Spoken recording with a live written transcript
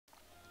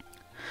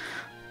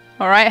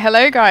Alright,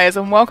 hello guys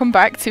and welcome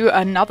back to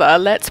another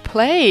Let's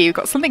Play. We've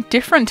got something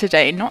different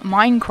today, not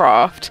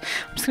Minecraft.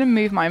 I'm just going to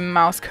move my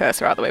mouse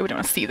cursor out of the way, we don't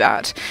want to see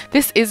that.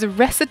 This is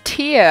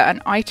Recettear,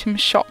 an item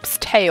shop's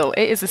tale.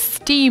 It is a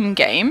Steam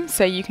game,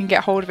 so you can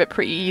get hold of it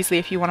pretty easily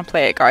if you want to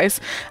play it,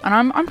 guys. And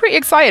I'm pretty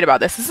excited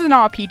about this. This is an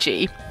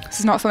RPG. This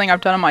is not something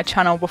I've done on my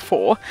channel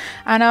before,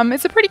 and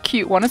it's a pretty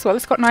cute one as well.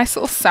 It's got nice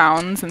little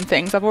sounds and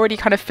things. I've already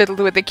kind of fiddled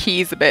with the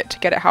keys a bit to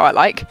get it how I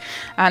like,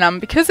 and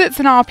because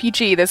it's an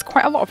RPG, there's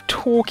quite a lot of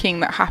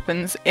talking that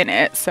happens in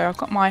it, so I've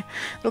got my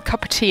little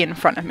cup of tea in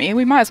front of me.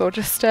 We might as well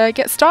just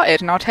get started,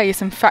 and I'll tell you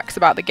some facts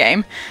about the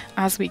game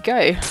as we go.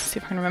 Let's see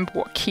if I can remember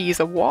what keys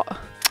are what.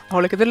 Oh,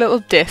 look at the little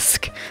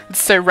disc. It's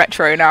so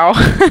retro now.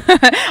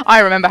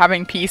 I remember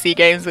having PC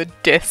games with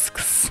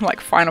discs,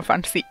 like Final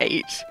Fantasy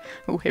VIII.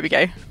 Oh, here we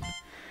go.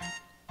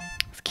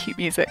 Cute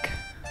music.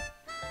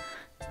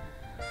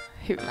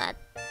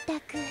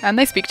 And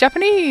they speak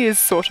Japanese,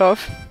 sort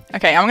of.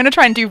 Okay, I'm going to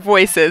try and do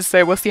voices,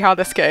 so we'll see how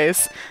this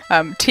goes.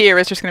 Tia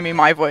is just going to be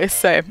my voice,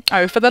 so...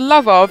 Oh, for the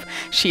love of,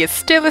 she is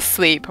still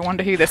asleep. I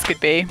wonder who this could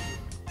be.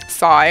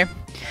 Sigh.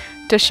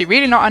 Does she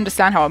really not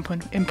understand how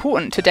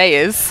important today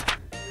is?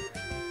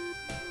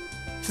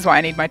 This is why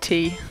I need my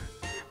tea.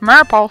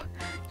 Marple!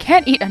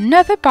 Can't eat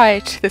another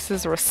bite. This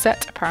is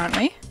Recette,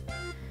 apparently.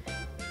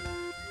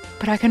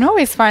 But I can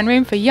always find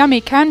room for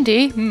yummy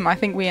candy. I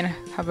think we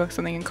have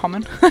something in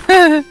common. ...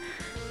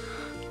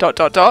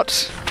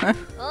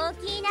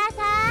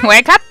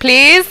 Wake up,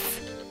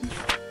 please!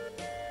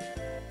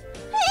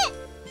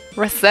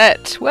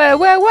 Recette.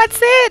 What's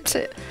it?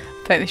 I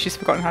don't think she's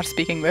forgotten how to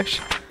speak English.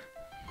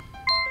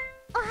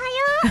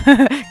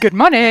 Good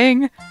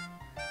morning!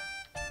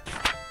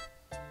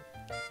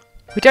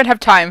 We don't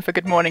have time for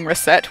good morning,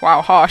 Recette.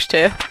 Wow, harsh,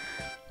 Tia.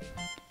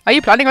 Are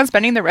you planning on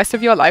spending the rest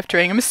of your life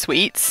doing them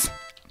sweets?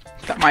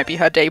 That might be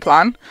her day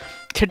plan.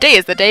 Today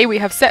is the day we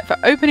have set for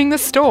opening the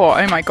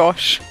store. Oh my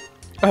gosh.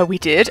 Oh, we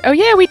did? Oh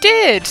yeah, we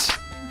did!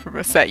 For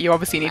Recette, you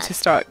obviously need to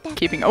start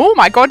keeping... Oh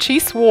my god, she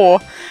swore!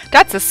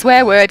 That's a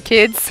swear word,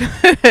 kids!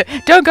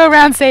 Don't go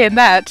around saying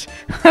that!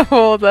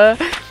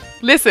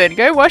 Listen,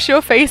 go wash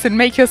your face and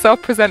make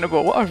yourself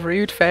presentable. What a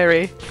rude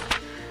fairy.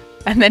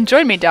 And then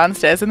join me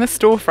downstairs in the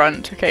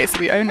storefront. Okay, so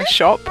we own a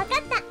shop.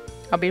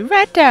 I'll be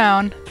right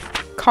down.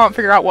 Can't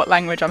figure out what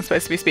language I'm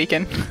supposed to be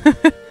speaking.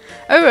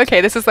 Oh,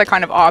 okay, this is the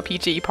kind of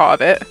RPG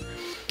part of it.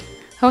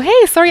 Oh,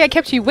 hey, sorry I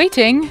kept you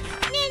waiting.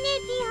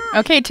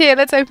 Okay, Tia,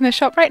 let's open the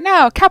shop right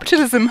now.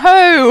 Capitalism,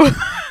 ho!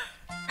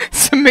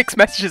 Some mixed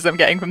messages I'm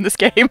getting from this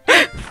game.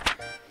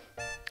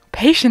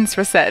 Patience,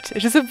 Recette.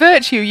 It is a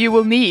virtue you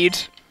will need.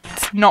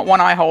 It's not one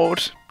I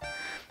hold.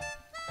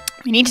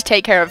 We need to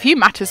take care of a few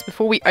matters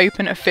before we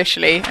open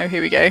officially. Oh,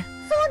 here we go.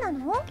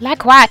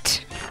 Like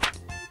what?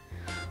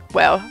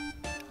 Well,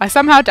 I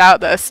somehow doubt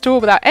that a store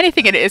without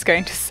anything in it is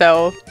going to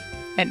sell...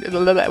 And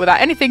without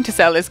anything to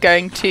sell is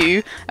going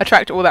to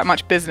attract all that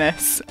much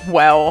business.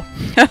 Well,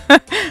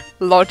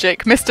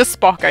 logic. Mr.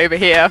 Spock over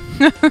here.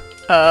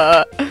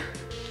 Oh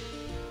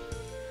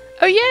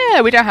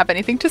yeah, we don't have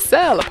anything to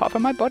sell apart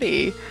from my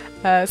body.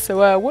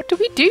 So what do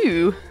we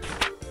do?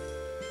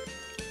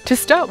 To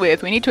start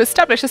with, we need to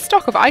establish a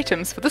stock of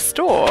items for the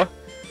store.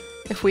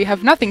 If we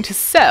have nothing to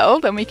sell,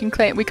 then we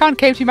can't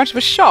claim too much of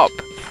a shop.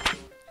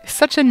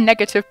 Such a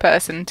negative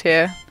person,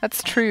 Tia.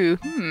 That's true.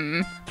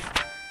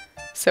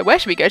 So where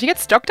should we go to get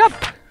stocked up?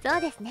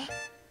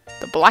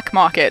 The black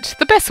market.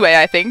 The best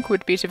way, I think,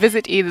 would be to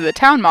visit either the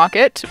town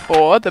market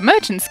or the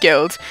merchants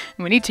guild.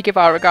 And we need to give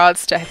our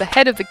regards to the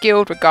head of the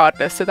guild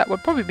regardless, so that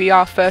would probably be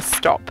our first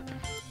stop.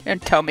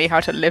 Don't tell me how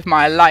to live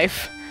my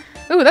life.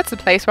 Ooh, that's a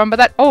place run by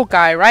that old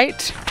guy,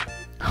 right?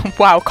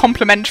 Wow,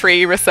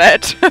 complimentary,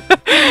 Recette.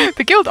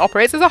 The guild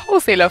operates as a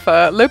wholesaler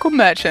for local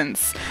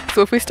merchants.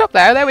 So if we stop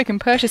there we can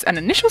purchase an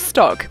initial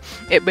stock.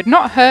 It would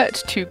not hurt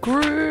to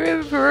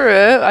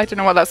I don't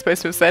know what that's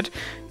supposed to have said.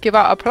 Give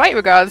out our polite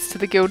regards to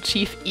the guild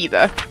chief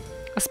either.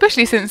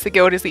 Especially since the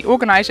guild is the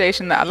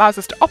organisation that allows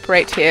us to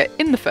operate here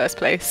in the first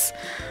place.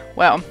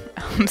 Well,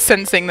 I'm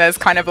sensing there's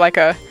kind of like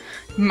a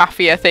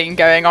mafia thing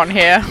going on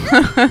here.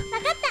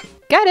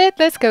 Got it,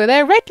 let's go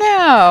there right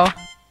now.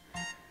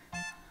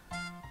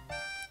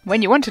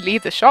 When you want to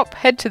leave the shop,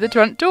 head to the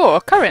front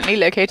door, currently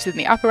located in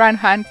the upper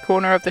right-hand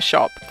corner of the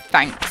shop.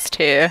 Thanks,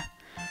 Tia.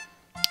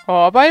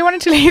 Oh, but I wanted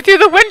to leave through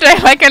the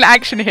window like an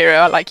action hero.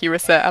 I like you,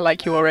 Recette. I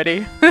like you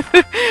already.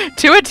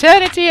 To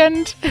eternity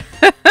and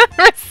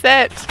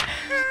Recette.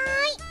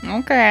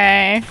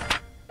 Okay.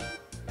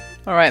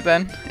 Alright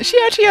then. Is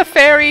she actually a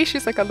fairy?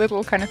 She's like a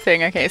little kind of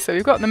thing. Okay, so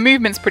we've got the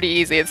movement's pretty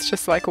easy. It's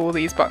just like all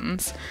these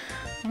buttons.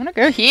 I'm gonna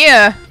go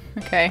here.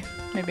 Okay,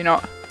 maybe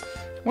not.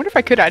 I wonder if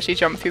I could actually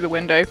jump through the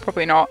window.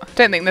 Probably not. I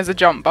don't think there's a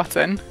jump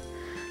button.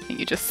 I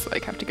think you just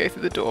like have to go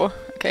through the door.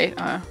 Okay,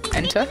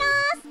 enter.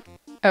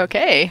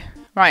 Okay,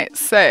 right,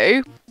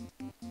 so...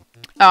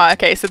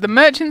 okay, so the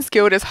Merchants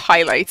Guild is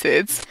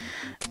highlighted.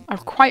 I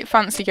quite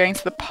fancy going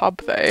to the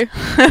pub though.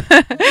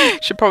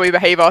 Should probably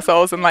behave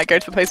ourselves and like go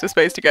to the place we're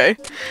supposed to go.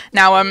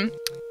 Now,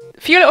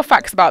 few little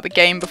facts about the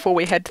game before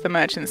we head to the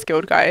Merchants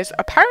Guild, guys.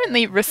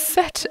 Apparently,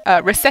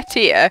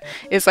 Recettear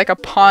is like a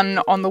pun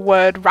on the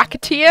word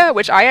Recettear,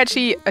 which I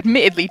actually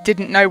admittedly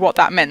didn't know what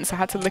that meant, so I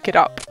had to look it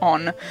up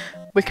on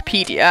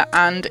Wikipedia,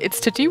 and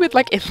it's to do with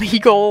like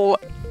illegal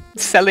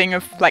selling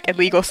of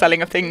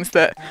things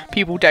that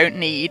people don't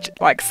need,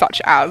 like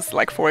such as,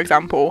 like, for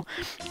example,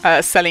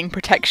 selling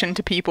protection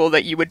to people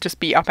that you would just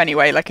beat up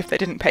anyway, like if they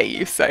didn't pay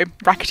you. So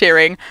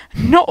racketeering,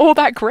 not all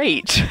that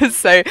great.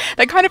 So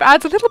that kind of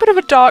adds a little bit of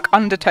a dark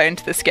undertone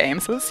to this game.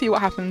 So let's see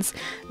what happens.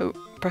 Oh,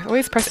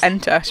 always press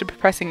enter. I should be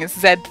pressing a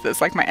Z that's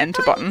like my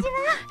enter button.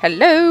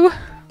 Hello,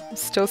 I'm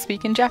still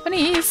speaking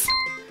Japanese.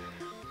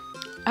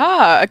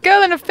 Ah, a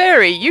girl and a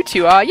fairy, you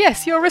two are.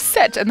 Yes, you're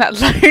Recette and that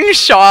lone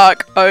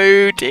shark.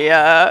 Oh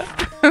dear.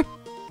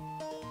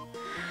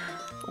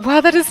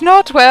 Well, that is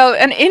not, well,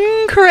 an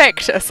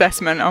incorrect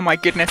assessment. Oh my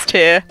goodness,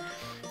 Tear.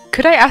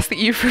 Could I ask that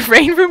you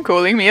refrain from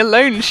calling me a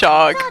lone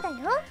shark?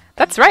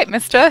 That's right,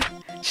 mister.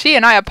 She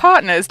and I are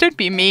partners, don't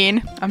be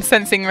mean. I'm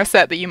sensing,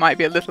 Recette, that you might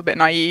be a little bit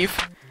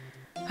naive.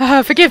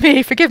 Ah, forgive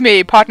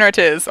me, partner it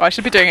is. Oh, I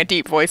should be doing a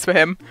deep voice for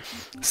him.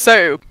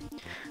 So,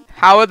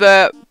 how are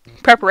the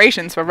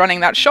preparations for running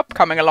that shop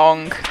coming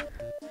along?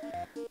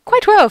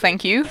 Quite well,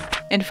 thank you.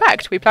 In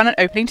fact, we plan on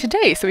opening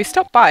today, so we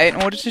stopped by in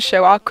order to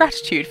show our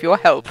gratitude for your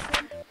help.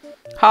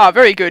 Ah,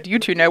 very good. You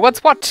two know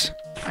what's what.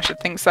 I should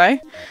think so.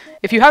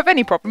 If you have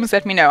any problems,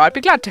 let me know. I'd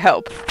be glad to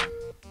help.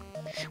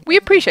 We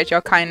appreciate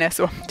your kindness.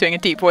 Or, doing a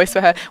deep voice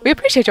for her. We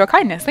appreciate your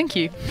kindness, thank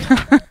you.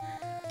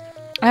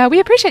 We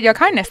appreciate your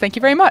kindness, thank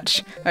you very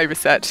much. Oh,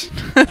 Recette.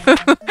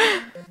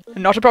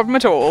 Not a problem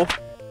at all.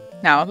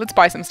 Now, let's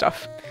buy some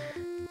stuff.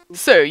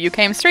 So, you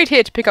came straight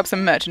here to pick up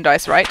some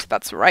merchandise, right?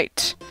 That's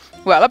right.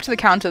 Well, up to the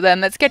counter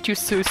then, let's get you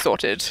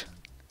sorted.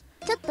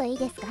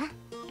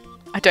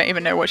 I don't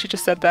even know what she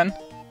just said then.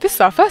 This is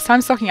our first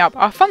time stocking up.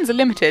 Our funds are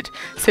limited,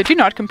 so do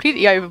not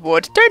completely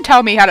overboard. Don't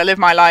tell me how to live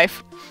my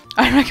life.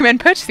 I recommend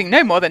purchasing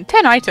no more than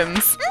 10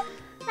 items.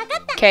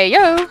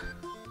 KO!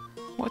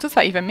 What does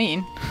that even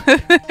mean?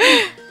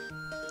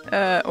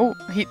 Oh,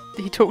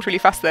 he talked really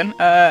fast then.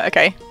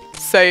 Okay.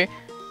 So,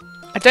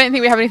 I don't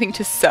think we have anything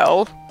to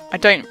sell. I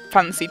don't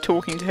fancy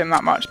talking to him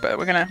that much, but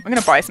we're gonna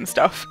buy some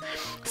stuff.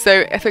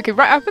 So if we could,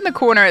 right up in the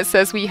corner it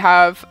says we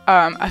have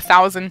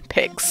 1,000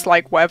 pix,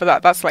 like whatever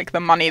that's like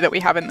the money that we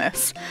have in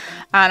this.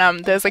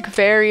 And there's like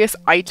various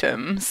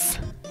items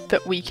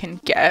that we can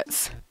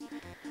get.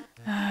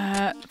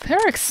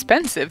 They're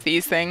expensive,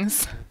 these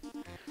things.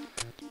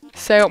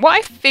 So what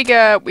I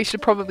figure we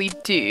should probably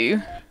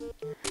do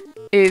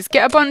is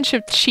get a bunch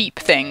of cheap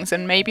things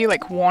and maybe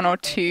like one or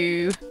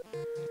two.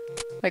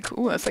 Like,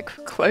 ooh, that's like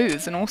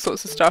clothes and all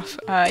sorts of stuff.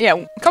 Yeah,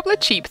 a couple of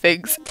cheap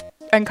things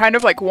and kind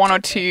of like one or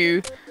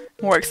two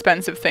more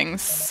expensive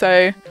things.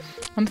 So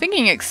I'm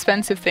thinking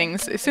expensive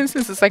things. Since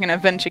this is like an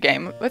adventure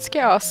game, let's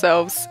get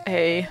ourselves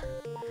a...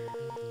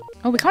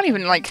 Oh, we can't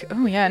even like...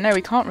 Oh yeah, no,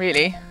 we can't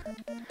really.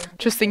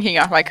 Just thinking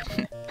of like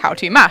how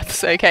to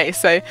maths. Okay,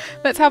 so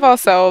let's have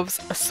ourselves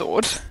a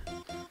sword.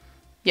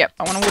 Yep,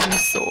 I want a wooden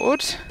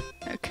sword.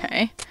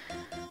 Okay.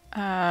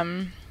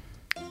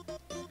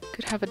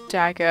 Could have a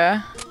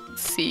dagger.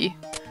 Let's see.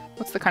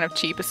 What's the kind of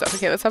cheaper stuff?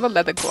 Okay, let's have a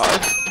leather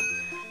glove.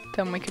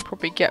 Then we could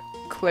probably get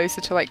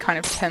closer to like kind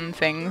of 10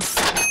 things.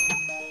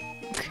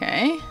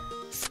 Okay.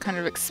 It's kind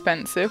of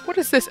expensive. What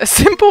is this? A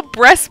simple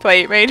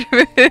breastplate made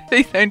with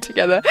sewn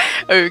together.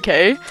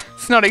 Okay.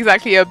 It's not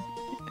exactly a...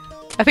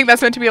 I think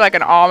that's meant to be like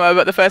an armor,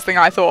 but the first thing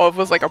I thought of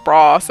was like a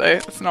bra, so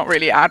it's not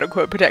really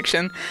adequate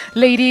protection.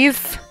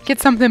 Ladies,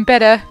 get something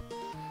better.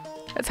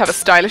 Let's have a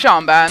stylish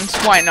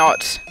armband. Why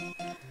not?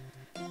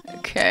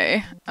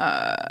 Okay,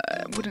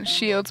 wooden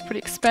shield's pretty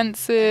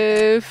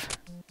expensive.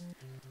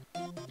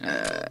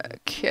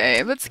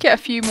 Okay, let's get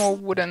a few more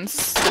wooden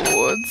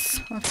swords.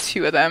 I'll have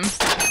 2 of them.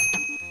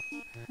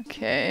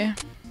 Okay.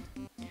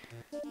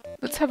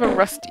 Let's have a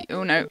rusty...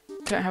 Oh no,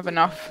 don't have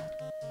enough.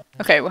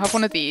 Okay, we'll have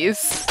one of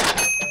these.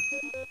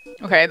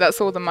 Okay, that's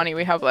all the money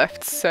we have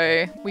left.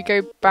 So we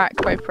go back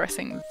by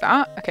pressing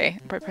that. Okay,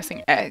 by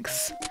pressing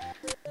X.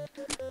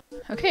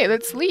 Okay,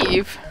 let's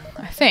leave.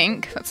 I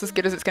think that's as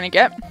good as it's going to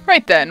get.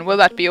 Right then, will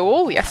that be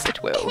all? Yes,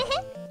 it will.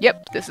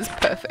 Yep, this is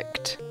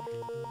perfect.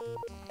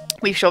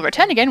 We shall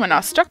return again when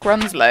our stock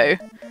runs low.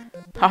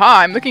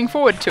 Haha, I'm looking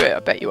forward to it, I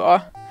bet you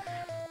are.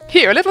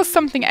 Here, a little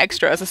something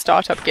extra as a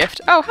startup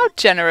gift. Oh, how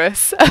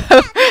generous.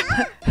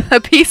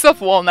 A piece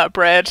of walnut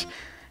bread.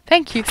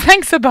 Thank you,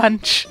 thanks a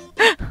bunch.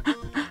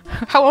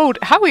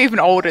 How even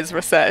old is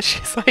Recette?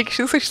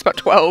 She's about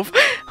 12.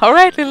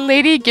 Alright, little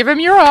lady, give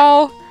him your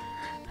all.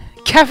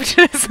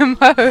 Capitalism,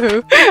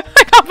 oh.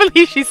 I can't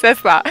believe she says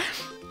that.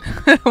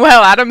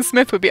 Well, Adam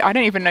Smith would be, I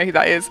don't even know who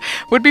that is,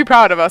 would be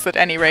proud of us at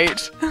any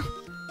rate.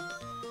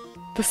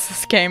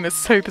 This game is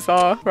so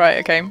bizarre. Right,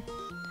 okay.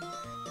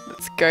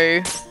 Let's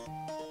go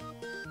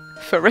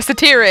for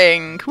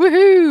recettearing.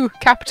 Woohoo!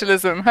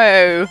 Capitalism,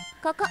 ho!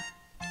 Oh,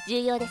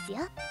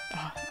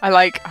 I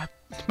like...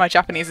 my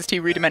Japanese is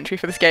too rudimentary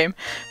for this game.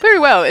 Very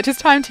well, it is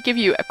time to give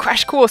you a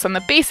crash course on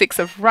the basics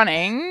of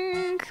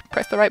running...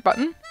 Press the right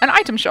button. An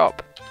item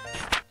shop.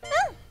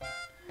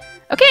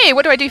 Okay,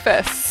 what do I do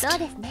first?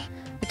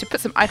 To put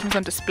some items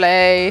on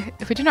display.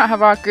 If we do not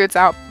have our goods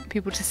out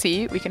people to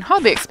see, we can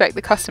hardly expect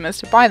the customers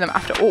to buy them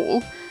after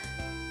all.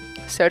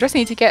 So I just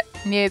need to get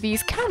near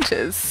these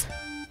counters.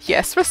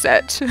 Yes,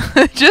 Recette.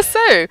 Just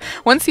so.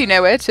 Once you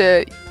know where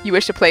you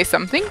wish to place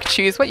something,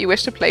 choose what you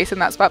wish to place,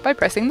 and that's by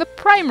pressing the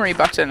primary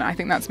button. I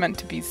think that's meant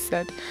to be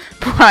said.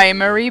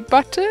 Primary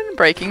button,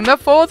 breaking the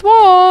fourth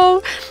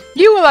wall.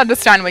 You will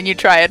understand when you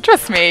try it.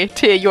 Trust me.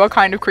 Tear, you are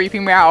kind of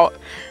creeping me out.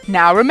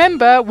 Now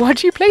remember,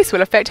 what you place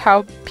will affect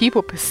how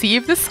people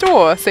perceive the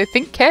store, so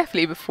think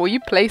carefully before you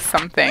place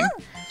something.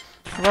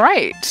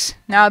 Right.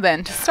 Now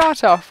then, to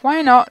start off,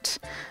 why not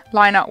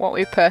line up what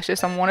we've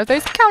purchased on one of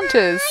those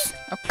counters?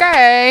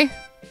 Okay.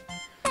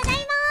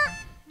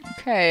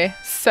 Okay,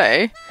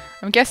 so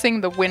I'm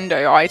guessing the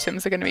window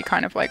items are going to be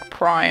kind of like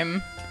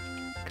prime.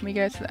 Can we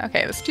go to the...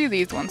 Okay, let's do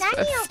these ones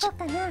first.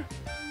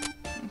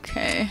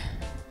 Okay.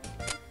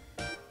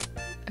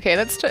 Okay,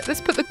 let's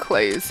put the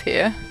clothes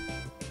here.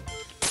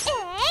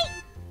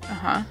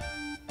 Uh-huh.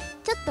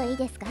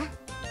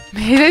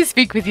 May I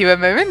speak with you a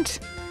moment?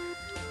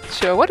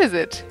 Sure, what is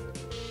it?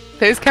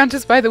 Those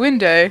counters by the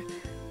window.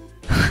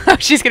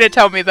 She's going to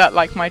tell me that,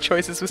 like, my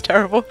choices was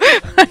terrible.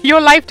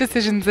 Your life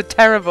decisions are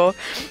terrible.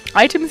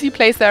 Items you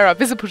place there are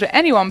visible to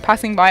anyone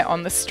passing by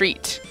on the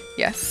street.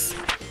 Yes.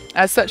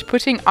 As such,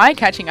 putting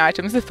eye-catching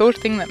items, the thought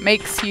thing that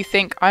makes you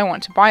think, I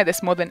want to buy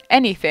this more than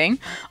anything,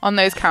 on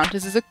those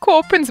counters is a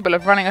core principle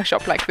of running a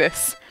shop like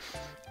this.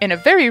 In a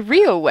very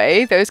real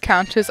way, those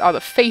counters are the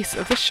face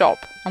of the shop,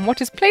 and what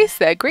is placed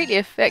there greatly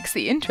affects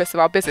the interests of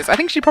our business. I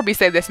think she'd probably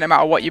say this no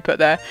matter what you put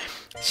there.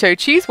 So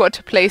choose what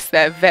to place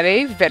there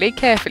very, very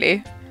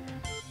carefully.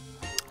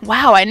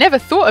 Wow, I never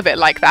thought of it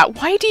like that.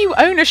 Why do you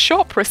own a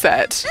shop,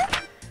 Recette?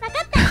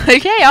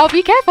 Okay, I'll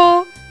be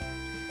careful.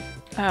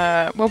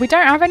 Well, we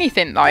don't have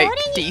anything, like,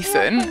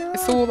 decent.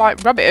 It's all,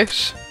 like,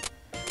 rubbish.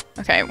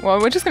 Okay, well,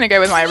 we're just going to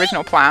go with my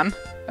original plan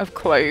of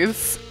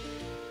clothes.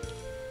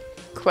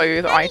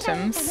 Clothes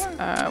items.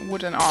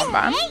 Wooden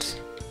armband.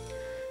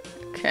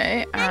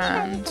 Okay,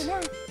 and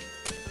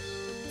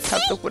let's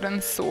have the wooden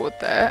sword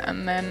there,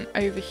 and then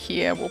over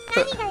here we'll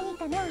put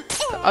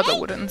the other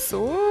wooden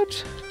sword.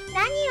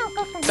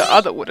 The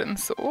other wooden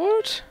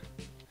sword.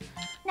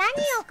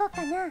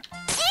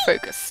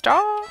 Focus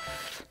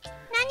staff.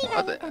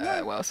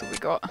 What else have we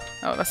got?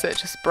 Oh, that's it,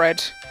 just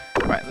bread.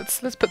 Right,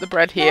 let's put the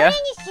bread here.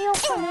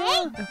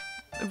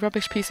 A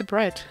rubbish piece of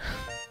bread.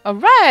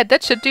 Alright,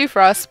 that should do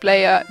for us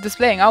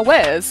displaying our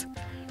wares.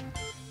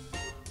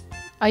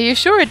 Are you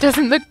sure it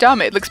doesn't look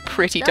dumb? It looks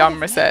pretty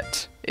dumb,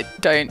 Recette.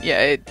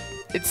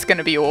 It's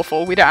gonna be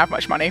awful. We don't have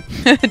much money.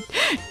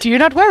 Do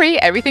not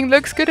worry, everything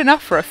looks good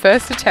enough for a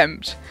first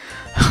attempt.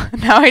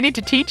 Now I need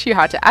to teach you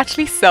how to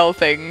actually sell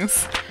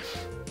things.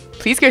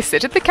 Please go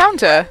sit at the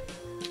counter.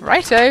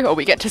 Righto, or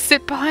we get to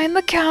sit behind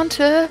the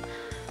counter.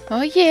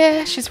 Oh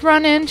yeah, she's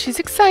running, she's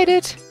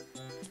excited.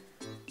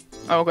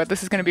 Oh god,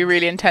 this is going to be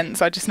really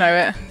intense, I just know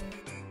it.